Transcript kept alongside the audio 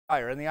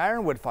Fire and the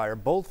Ironwood fire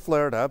both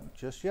flared up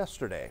just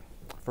yesterday.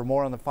 For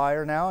more on the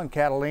fire now in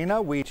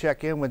Catalina, we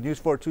check in with News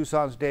 4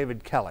 Tucson's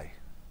David Kelly.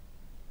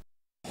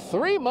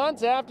 3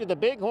 months after the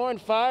Bighorn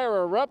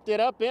Fire erupted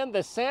up in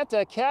the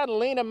Santa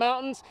Catalina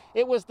Mountains,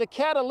 it was the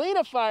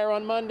Catalina Fire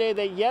on Monday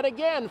that yet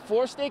again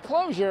forced a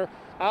closure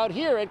out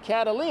here at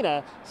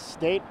Catalina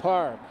State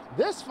Park.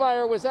 This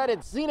fire was at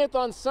its zenith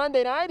on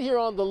Sunday night here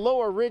on the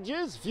lower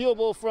ridges,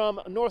 viewable from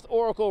North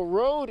Oracle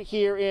Road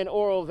here in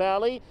Oro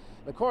Valley.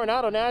 The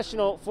Coronado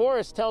National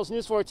Forest tells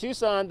News 4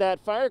 Tucson that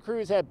fire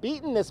crews have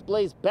beaten this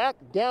blaze back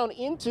down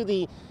into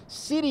the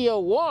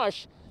CDO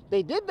wash.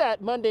 They did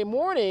that Monday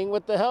morning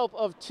with the help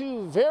of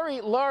 2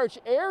 very large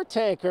air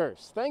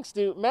tankers. Thanks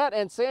to Matt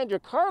and Sandra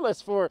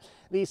Carlos for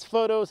these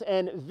photos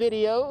and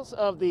videos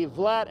of the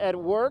Vlad at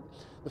work.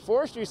 The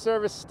Forestry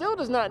Service still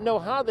does not know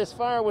how this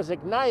fire was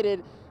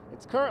ignited.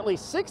 It's currently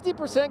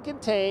 60%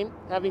 contained,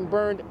 having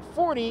burned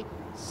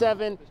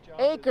 47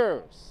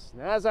 acres.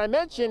 Now, as I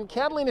mentioned,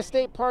 Catalina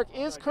State Park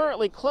is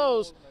currently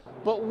closed,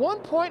 but one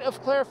point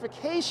of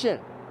clarification.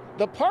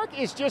 The park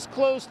is just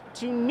closed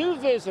to new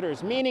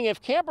visitors, meaning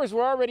if campers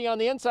were already on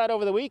the inside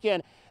over the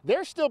weekend,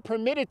 they're still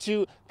permitted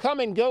to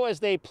come and go as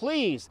they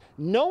please.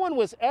 No one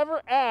was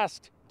ever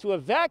asked to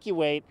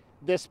evacuate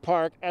this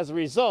park as a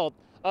result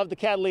of the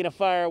Catalina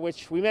Fire,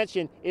 which we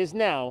mentioned is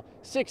now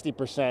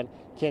 60%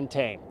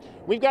 contained.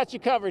 We've got you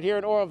covered here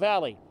in Oro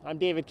Valley. I'm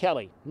David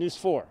Kelly, News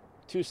 4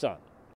 Tucson.